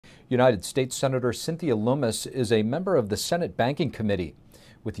United States Senator Cynthia Lummis is a member of the Senate Banking Committee.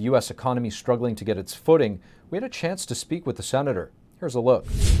 With the U.S. economy struggling to get its footing, we had a chance to speak with the senator. Here's a look.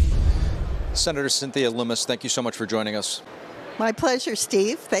 Senator Cynthia Lummis, thank you so much for joining us. My pleasure,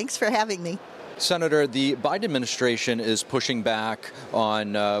 Steve. Thanks for having me. Senator, the Biden administration is pushing back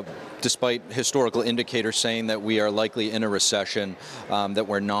on, despite historical indicators saying that we are likely in a recession, that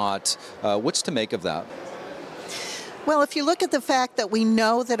we're not. What's to make of that? Well, if you look at the fact that we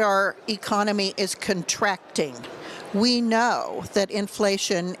know that our economy is contracting, we know that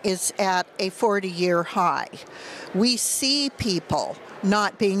inflation is at a 40-year high. We see people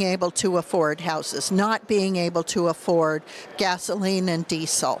not being able to afford houses, not being able to afford gasoline and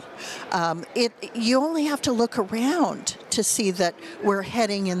diesel. You only have to look around to see that we're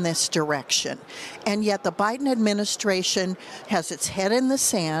heading in this direction. And yet the Biden administration has its head in the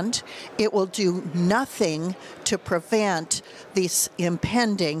sand. It will do nothing to prevent this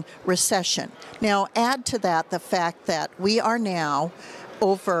impending recession. Now, add to that the fact that we are now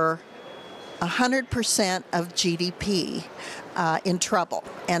over 100% of GDP in trouble.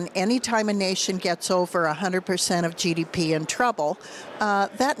 And anytime a nation gets over 100% of GDP in trouble,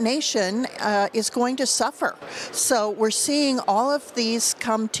 that nation is going to suffer. So we're seeing all of these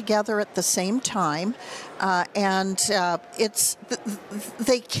come together at the same time, and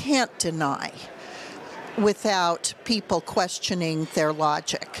they can't deny, without people questioning their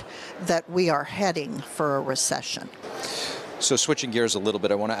logic, that we are heading for a recession. So switching gears a little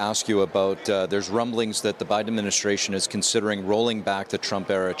bit, I want to ask you about, there's rumblings that the Biden administration is considering rolling back the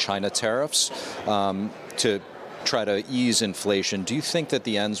Trump-era China tariffs to try to ease inflation. Do you think that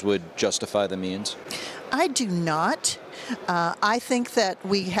the ends would justify the means? I do not. I think that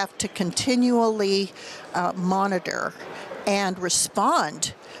we have to continually monitor and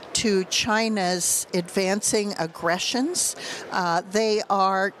respond to China's advancing aggressions. They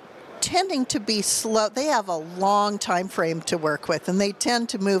are tending to be slow. They have a long time frame to work with, and they tend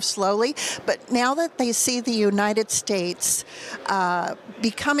to move slowly. But now that they see the United States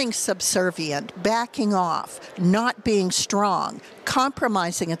becoming subservient, backing off, not being strong,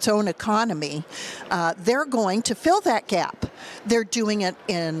 compromising its own economy, they're going to fill that gap. They're doing it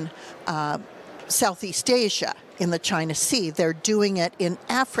in Southeast Asia, in the China Sea. They're doing it in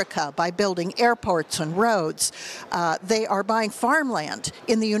Africa by building airports and roads. They are buying farmland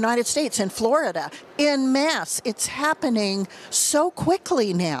in the United States, in Florida, en masse. It's happening so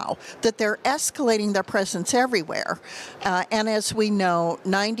quickly now that they're escalating their presence everywhere. And as we know,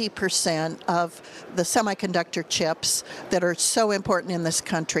 90% of the semiconductor chips that are so important in this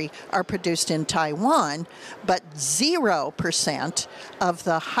country are produced in Taiwan, but 0% of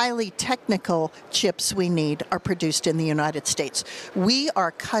the highly technical chips we need are produced in the United States. We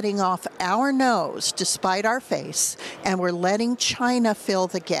are cutting off our nose to spite our face, and we're letting China fill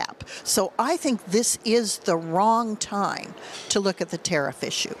the gap. So I think this is the wrong time to look at the tariff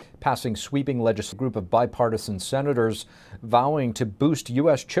issue. Passing sweeping legislative group of bipartisan senators vowing to boost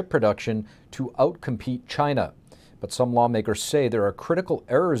U.S. chip production to outcompete China. But some lawmakers say there are critical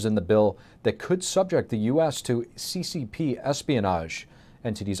errors in the bill that could subject the U.S. to CCP espionage.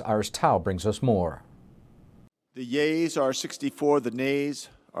 NTD's Iris Tao brings us more. The yeas are 64, the nays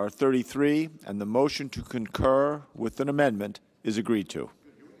are 33, and the motion to concur with an amendment is agreed to.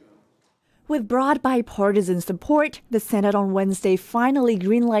 With broad bipartisan support, the Senate on Wednesday finally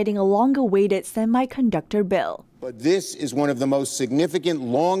greenlighting a long-awaited semiconductor bill. But this is one of the most significant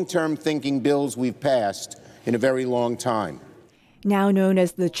long-term thinking bills we've passed in a very long time. Now known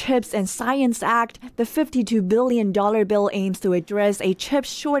as the CHIPS and Science Act, the $52 billion bill aims to address a chip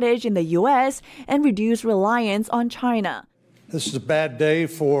shortage in the U.S. and reduce reliance on China. This is a bad day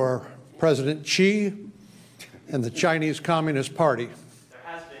for President Xi and the Chinese Communist Party.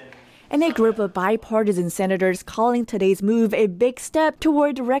 And a group of bipartisan senators calling today's move a big step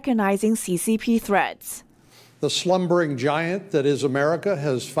toward recognizing CCP threats. The slumbering giant that is America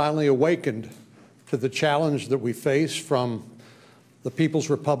has finally awakened to the challenge that we face from the People's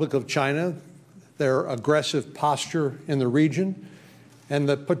Republic of China, their aggressive posture in the region, and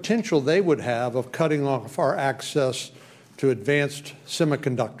the potential they would have of cutting off our access to advanced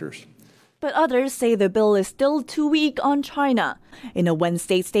semiconductors. But others say the bill is still too weak on China. In a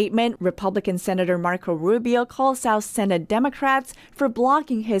Wednesday statement, Republican Senator Marco Rubio calls out Senate Democrats for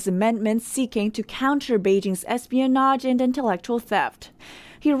blocking his amendments seeking to counter Beijing's espionage and intellectual theft.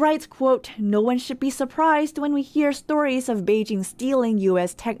 He writes, quote, "No one should be surprised when we hear stories of Beijing stealing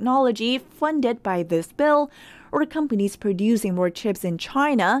U.S. technology funded by this bill, or companies producing more chips in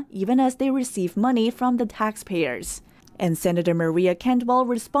China, even as they receive money from the taxpayers." And Senator Maria Cantwell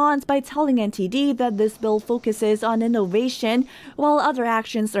responds by telling NTD that this bill focuses on innovation, while other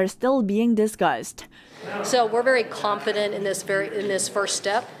actions are still being discussed. So we're very confident in this first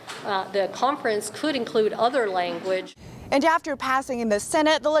step. The conference could include other language. And after passing in the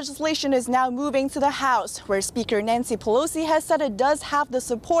Senate, the legislation is now moving to the House, where Speaker Nancy Pelosi has said it does have the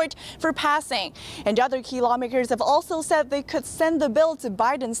support for passing. And other key lawmakers have also said they could send the bill to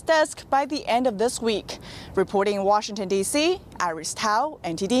Biden's desk by the end of this week. Reporting in Washington, D.C., Iris Tao,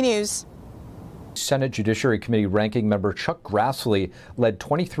 NTD News. Senate Judiciary Committee Ranking Member Chuck Grassley led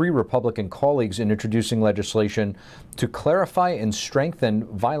 23 Republican colleagues in introducing legislation to clarify and strengthen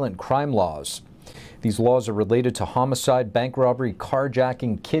violent crime laws. These laws are related to homicide, bank robbery,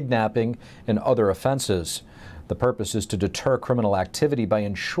 carjacking, kidnapping, and other offenses. The purpose is to deter criminal activity by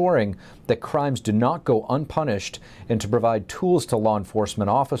ensuring that crimes do not go unpunished and to provide tools to law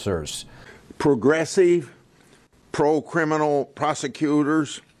enforcement officers. Progressive, pro-criminal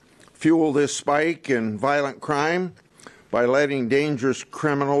prosecutors fuel this spike in violent crime by letting dangerous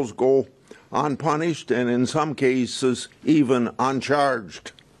criminals go unpunished and in some cases even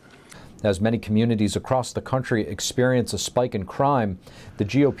uncharged. As many communities across the country experience a spike in crime, the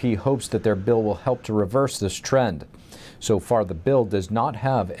GOP hopes that their bill will help to reverse this trend. So far, the bill does not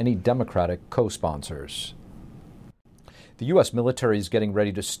have any Democratic co-sponsors. The U.S. military is getting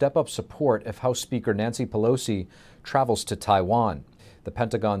ready to step up support if House Speaker Nancy Pelosi travels to Taiwan. The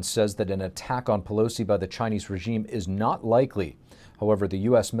Pentagon says that an attack on Pelosi by the Chinese regime is not likely. However, the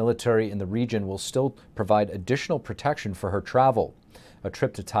U.S. military in the region will still provide additional protection for her travel. A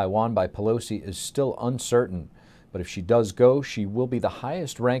trip to Taiwan by Pelosi is still uncertain, but if she does go, she will be the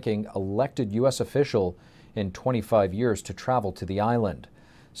highest-ranking elected U.S. official in 25 years to travel to the island.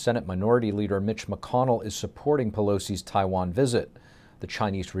 Senate Minority Leader Mitch McConnell is supporting Pelosi's Taiwan visit. The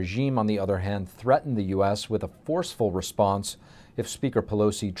Chinese regime, on the other hand, threatened the U.S. with a forceful response if Speaker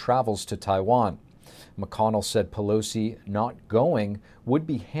Pelosi travels to Taiwan. McConnell said Pelosi not going would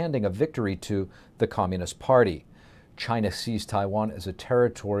be handing a victory to the Communist Party. China sees Taiwan as a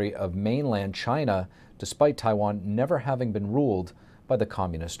territory of mainland China, despite Taiwan never having been ruled by the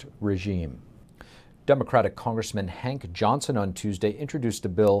communist regime. Democratic Congressman Hank Johnson on Tuesday introduced a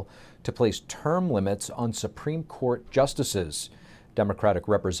bill to place term limits on Supreme Court justices. Democratic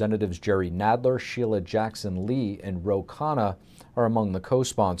Representatives Jerry Nadler, Sheila Jackson Lee, and Ro Khanna are among the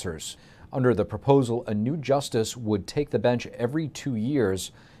co-sponsors. Under the proposal, a new justice would take the bench every 2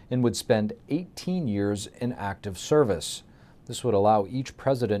 years and would spend 18 years in active service. This would allow each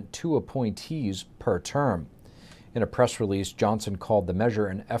president 2 appointees per term. In a press release, Johnson called the measure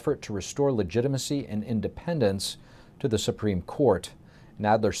an effort to restore legitimacy and independence to the Supreme Court.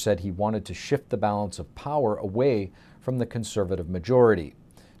 Nadler said he wanted to shift the balance of power away from the conservative majority.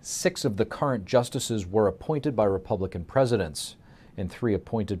 6 of the current justices were appointed by Republican presidents, and 3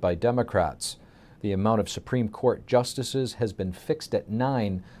 appointed by Democrats. The amount of Supreme Court justices has been fixed at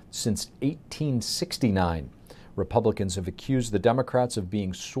 9 since 1869. Republicans have accused the Democrats of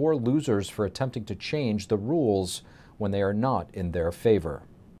being sore losers for attempting to change the rules when they are not in their favor.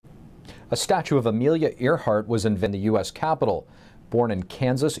 A statue of Amelia Earhart was unveiled in the U.S. Capitol. Born in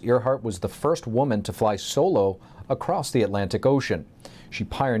Kansas, Earhart was the first woman to fly solo across the Atlantic Ocean. She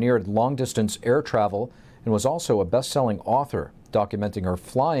pioneered long-distance air travel and was also a best-selling author, documenting her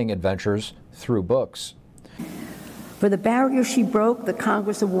flying adventures through books. For the barrier she broke, the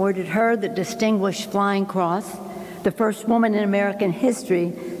Congress awarded her the Distinguished Flying Cross, the first woman in American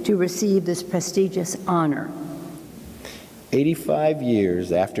history to receive this prestigious honor. 85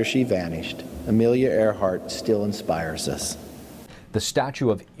 years after she vanished, Amelia Earhart still inspires us. The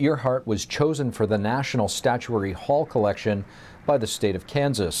statue of Earhart was chosen for the National Statuary Hall collection by the state of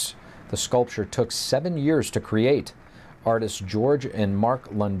Kansas. The sculpture took 7 years to create. Artists George and Mark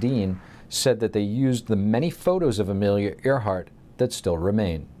Lundeen said that they used the many photos of Amelia Earhart that still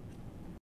remain.